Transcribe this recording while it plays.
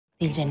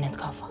cennet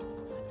kafa.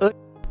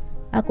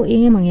 Aku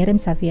ingin mengirim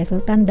Safia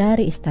Sultan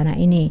dari istana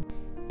ini.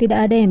 Tidak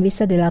ada yang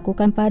bisa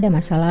dilakukan pada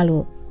masa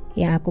lalu.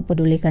 Yang aku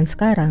pedulikan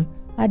sekarang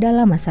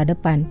adalah masa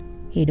depan,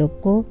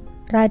 hidupku,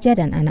 raja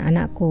dan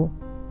anak-anakku.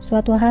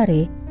 Suatu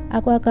hari,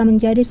 aku akan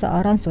menjadi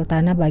seorang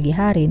sultana bagi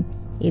Harim,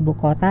 ibu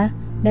kota,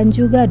 dan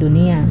juga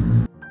dunia.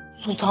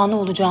 Sultanı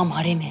olacağım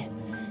haremi.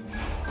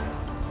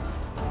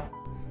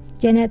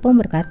 Janet pun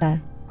berkata,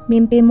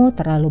 mimpimu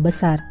terlalu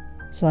besar.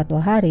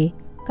 Suatu hari,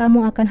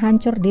 kamu akan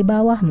hancur di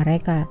bawah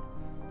mereka.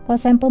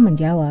 Kosem pun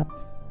menjawab,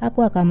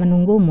 aku akan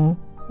menunggumu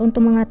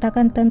untuk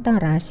mengatakan tentang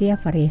rahasia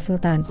Fahriye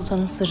Sultan.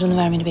 Sultanın sırrını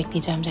vermeni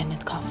bekleyeceğim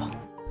cennet kafa.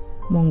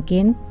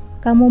 Mungkin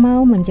kamu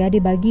mau menjadi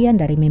bagian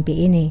dari mimpi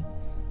ini.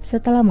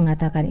 Setelah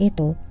mengatakan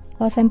itu,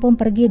 Kosem pun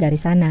pergi dari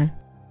sana.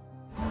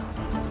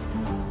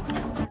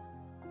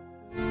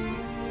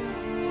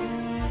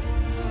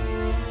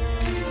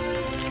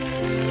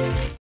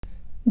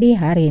 Di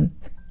Harim,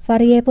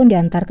 Fahriye pun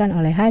diantarkan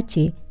oleh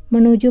Haji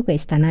menuju ke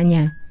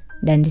istananya,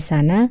 dan di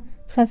sana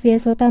Safia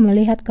Sultan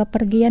melihat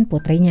kepergian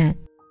putrinya.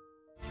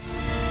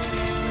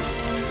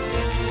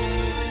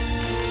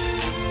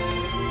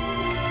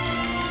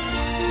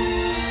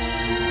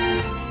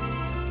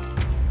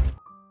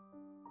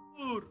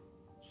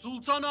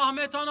 Sultan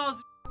Ahmet Han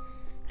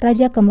Hazretleri.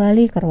 Raja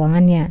kembali ke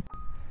ruangannya.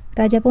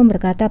 Raja pun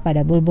berkata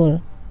pada Bulbul,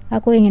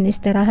 aku ingin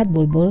istirahat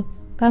Bulbul,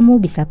 kamu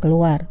bisa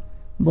keluar.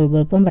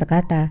 Bulbul pun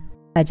berkata,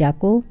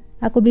 Rajaku,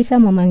 aku bisa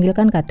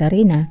memanggilkan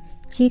Katerina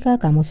jika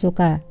kamu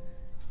suka.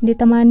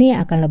 Ditemani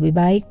akan lebih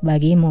baik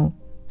bagimu.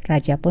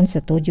 Raja pun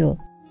setuju.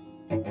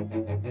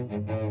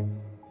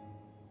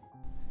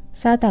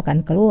 Saat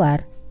akan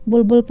keluar,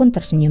 Bulbul pun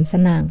tersenyum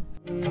senang.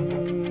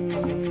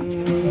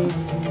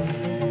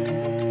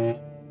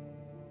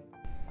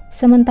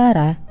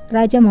 Sementara,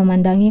 Raja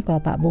memandangi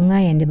kelopak bunga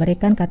yang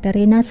diberikan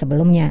Katerina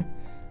sebelumnya.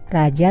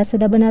 Raja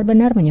sudah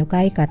benar-benar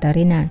menyukai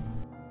Katerina.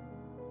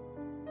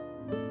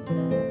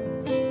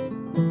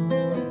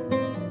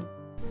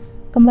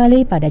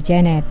 Kembali pada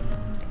Janet.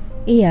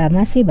 Ia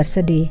masih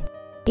bersedih.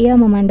 Ia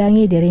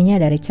memandangi dirinya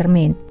dari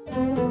cermin.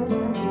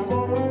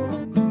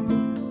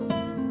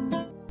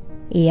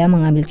 Ia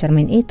mengambil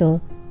cermin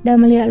itu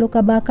dan melihat luka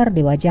bakar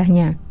di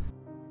wajahnya.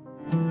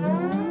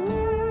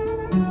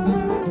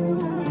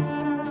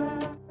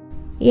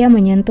 Ia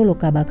menyentuh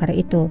luka bakar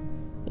itu.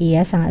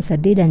 Ia sangat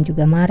sedih dan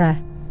juga marah.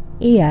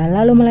 Ia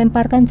lalu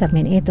melemparkan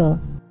cermin itu.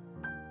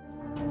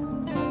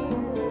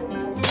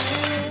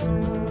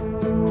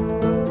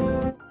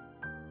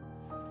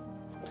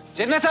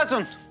 Cennet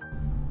Hatun.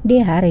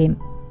 Di Harim,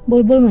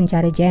 Bulbul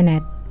mencari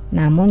Janet.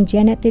 Namun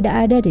Janet tidak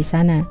ada di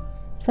sana.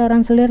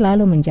 Seorang selir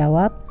lalu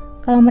menjawab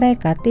kalau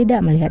mereka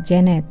tidak melihat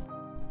Janet.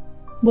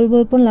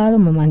 Bulbul pun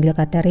lalu memanggil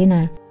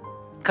Katerina.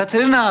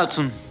 Katerina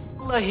Hatun,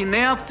 vallahi ne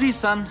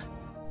yaptıysan.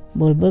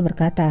 Bulbul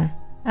berkata,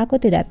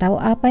 aku tidak tahu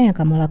apa yang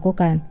kamu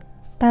lakukan,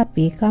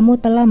 tapi kamu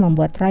telah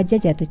membuat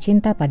Raja jatuh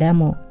cinta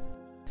padamu.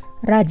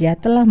 Raja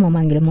telah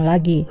memanggilmu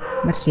lagi,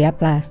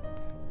 bersiaplah.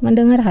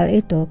 Mendengar hal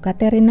itu,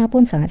 Katerina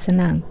pun sangat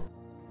senang.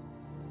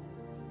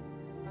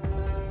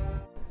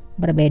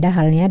 Berbeda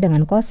halnya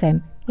dengan Kosem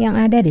yang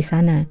ada di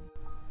sana.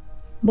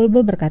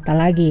 Bulbul berkata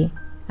lagi,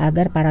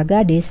 agar para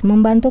gadis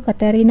membantu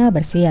Katerina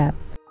bersiap.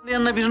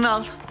 Yanına birini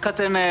al,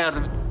 Katerina'ya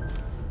yardım et.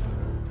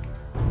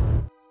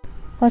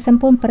 Kosem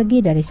pun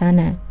pergi dari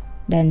sana,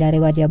 dan dari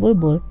wajah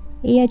Bulbul,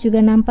 ia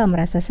juga nampak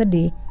merasa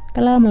sedih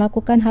telah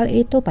melakukan hal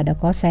itu pada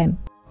Kosem.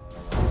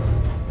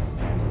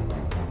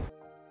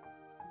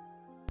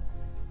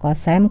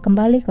 Kosem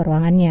kembali ke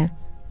ruangannya.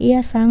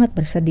 Ia sangat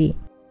bersedih.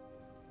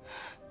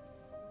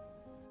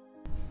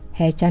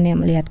 Hechan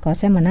yang melihat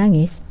Kosem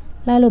menangis,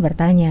 lalu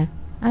bertanya,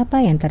 apa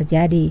yang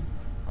terjadi?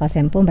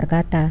 Kosem pun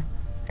berkata,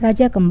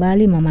 Raja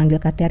kembali memanggil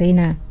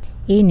Katerina.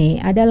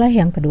 Ini adalah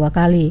yang kedua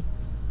kali.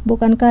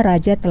 Bukankah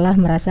Raja telah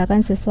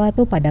merasakan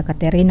sesuatu pada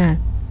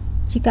Katerina?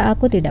 Jika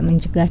aku tidak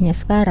mencegahnya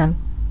sekarang,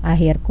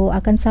 akhirku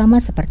akan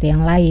sama seperti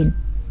yang lain.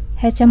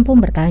 Hechan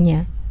pun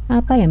bertanya,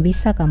 apa yang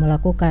bisa kamu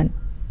lakukan?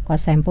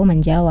 Kosem pun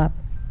menjawab,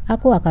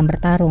 aku akan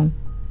bertarung.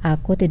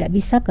 Aku tidak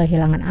bisa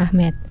kehilangan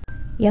Ahmed.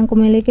 Yang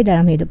kumiliki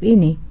dalam hidup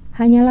ini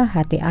hanyalah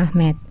hati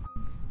Ahmed.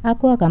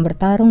 Aku akan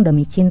bertarung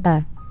demi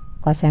cinta.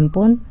 Kosem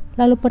pun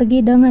lalu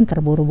pergi dengan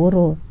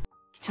terburu-buru.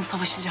 İçin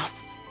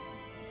savaşacağım.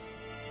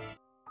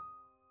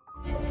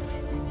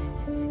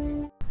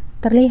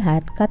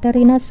 Terlihat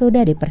Katerina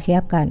sudah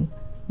dipersiapkan.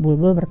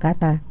 Bulbul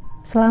berkata,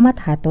 selamat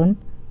Hatun,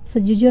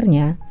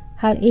 sejujurnya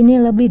hal ini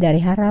lebih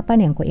dari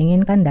harapan yang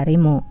kuinginkan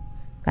darimu.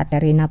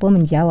 Katerina pun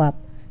menjawab,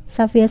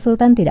 Safia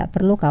Sultan tidak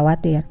perlu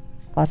khawatir.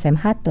 Kosem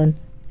Hatun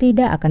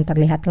tidak akan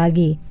terlihat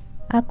lagi.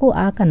 Aku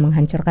akan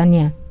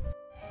menghancurkannya.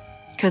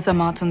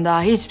 Kösem Hatun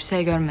daha hiçbir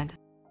şey görmedi.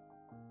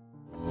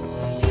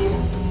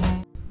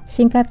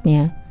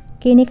 Singkatnya,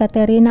 kini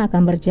Katerina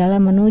akan berjalan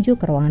menuju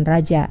ke ruangan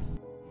raja.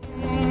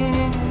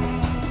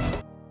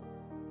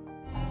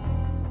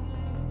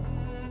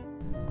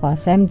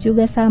 Kosem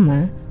juga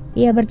sama,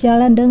 ia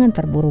berjalan dengan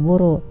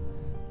terburu-buru.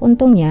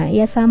 Untungnya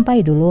ia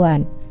sampai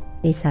duluan.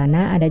 Di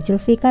sana ada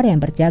Zulfikar yang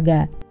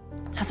berjaga.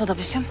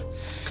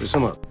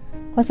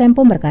 Kosem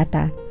pun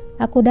berkata,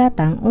 Aku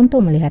datang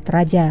untuk melihat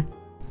raja.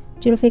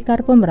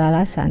 Zulfikar pun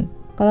beralasan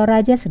kalau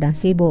raja sedang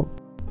sibuk.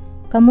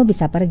 Kamu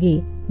bisa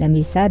pergi dan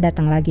bisa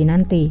datang lagi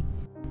nanti.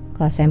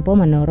 Qasem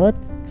pun menurut,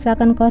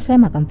 seakan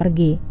Qasem akan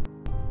pergi.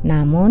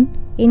 Namun,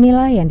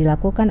 inilah yang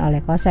dilakukan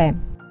oleh Qasem.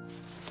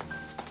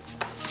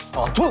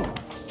 Hatun!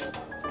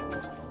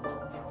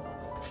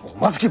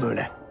 Olmaz ki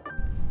böyle.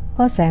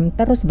 Qasem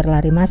terus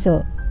berlari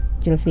masuk.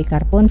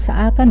 Zulfikar pun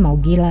seakan mau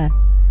gila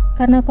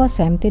karena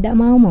Qasem tidak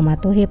mau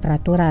mematuhi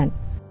peraturan.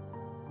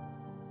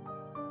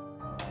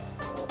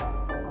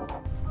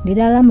 Di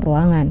dalam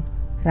ruangan,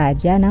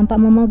 raja nampak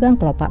memegang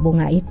kelopak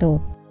bunga itu.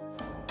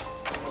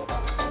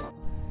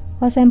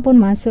 Qasem pun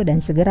masuk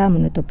dan segera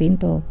menutup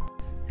pintu.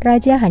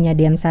 Raja hanya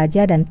diam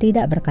saja dan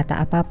tidak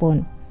berkata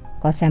apapun.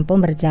 Qasem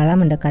pun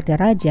berjalan mendekati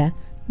raja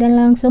dan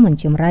langsung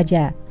mencium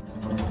raja.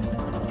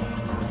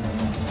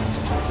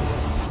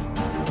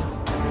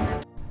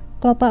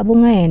 Kelopak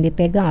bunga yang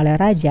dipegang oleh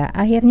raja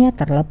akhirnya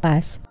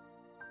terlepas.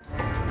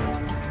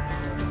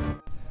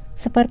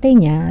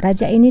 Sepertinya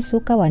raja ini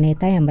suka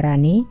wanita yang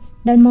berani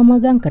dan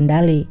memegang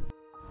kendali.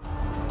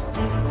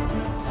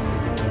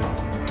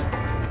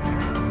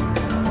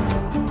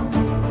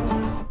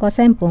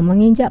 Qasem pun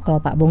menginjak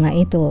kelopak bunga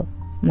itu.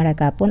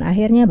 Mereka pun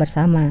akhirnya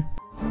bersama.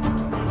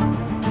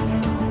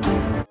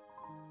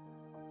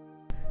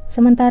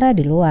 Sementara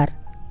di luar,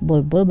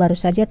 Bulbul baru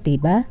saja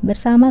tiba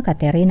bersama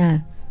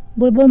Katerina.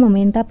 Bulbul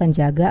meminta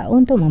penjaga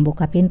untuk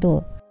membuka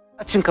pintu.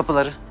 Açın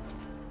kapıları.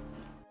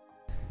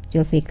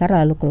 Zulfikar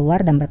lalu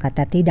keluar dan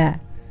berkata tidak,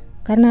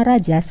 karena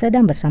raja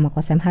sedang bersama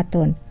Qasem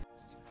Hatun.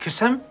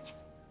 Küsem?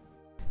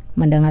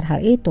 Mendengar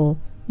hal itu,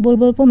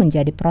 Bulbul pun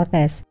menjadi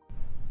protes.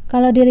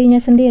 Kalau dirinya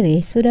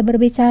sendiri sudah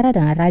berbicara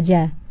dengan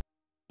raja.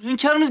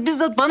 Hünkârımız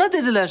bizzat bana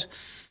dediler.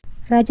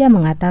 Raja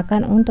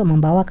mengatakan untuk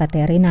membawa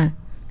Katerina.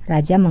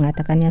 Raja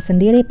mengatakannya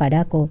sendiri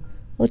padaku,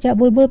 ucap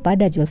Bulbul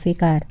pada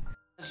Zulfikar.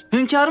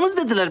 Hünkârımız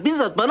dediler,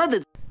 bizzat bana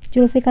dedi.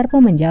 Zulfikar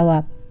pun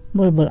menjawab,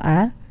 Bulbul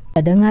A,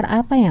 dengar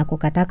apa yang aku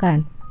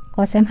katakan.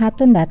 Qasem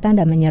Hatun datang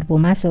dan menyerbu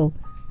masuk.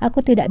 Aku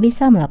tidak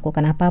bisa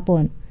melakukan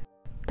apapun.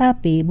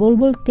 Tapi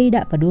Bulbul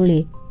tidak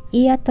peduli.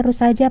 Ia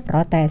terus saja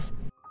protes.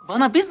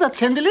 Bana bizzat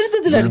kendileri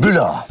dediler. Bülbül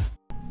ağa.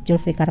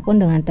 Zulfikar pun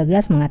dengan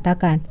tegas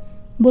mengatakan,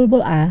 Bulbul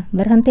A,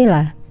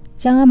 berhentilah.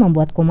 Jangan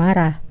membuatku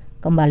marah.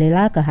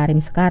 Kembalilah ke harem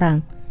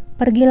sekarang.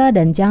 Pergilah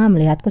dan jangan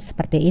melihatku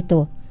seperti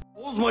itu.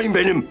 Bozmayın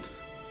benim.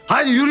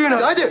 Hadi yürüyün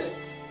hadi.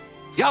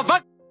 Ya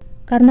bak.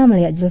 Karena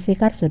melihat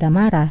Zulfikar sudah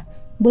marah,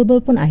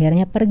 Bulbul pun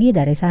akhirnya pergi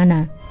dari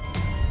sana.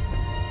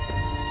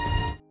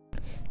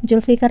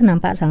 Zulfikar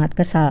nampak sangat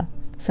kesal.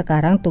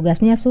 Sekarang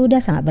tugasnya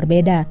sudah sangat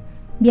berbeda.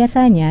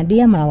 Biasanya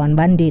dia melawan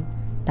bandit,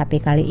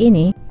 tapi kali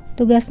ini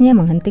tugasnya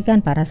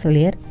menghentikan para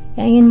selir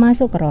yang ingin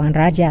masuk ke ruangan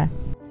raja.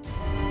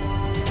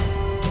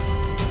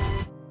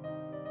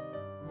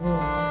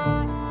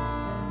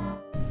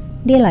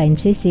 Di lain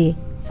sisi,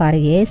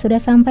 Farie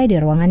sudah sampai di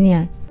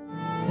ruangannya.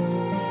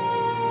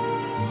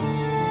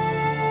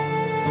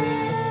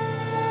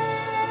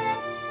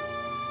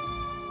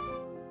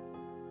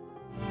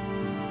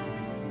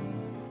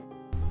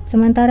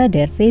 Sementara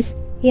Dervis,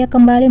 ia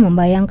kembali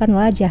membayangkan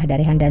wajah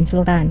dari Handan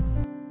Sultan.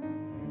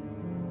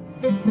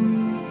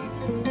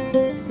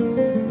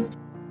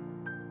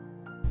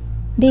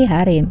 Di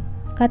harem,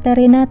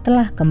 Katerina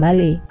telah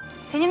kembali.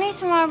 Senin ne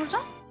işin var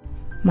burada?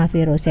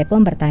 Mafiruse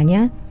pun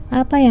bertanya,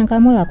 apa yang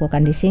kamu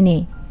lakukan di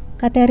sini?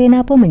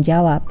 Katerina pun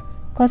menjawab,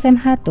 Qasem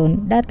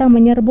Hatun datang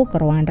menyerbu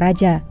ke ruangan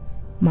raja.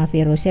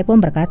 Mafiruse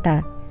pun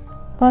berkata,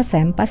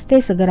 Qasem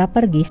pasti segera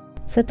pergi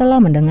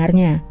setelah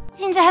mendengarnya.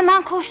 Deyince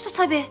hemen koştu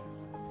tabii.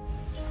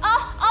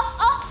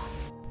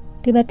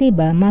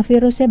 Tiba-tiba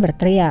Mafiruse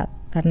berteriak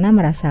karena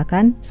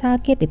merasakan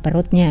sakit di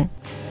perutnya.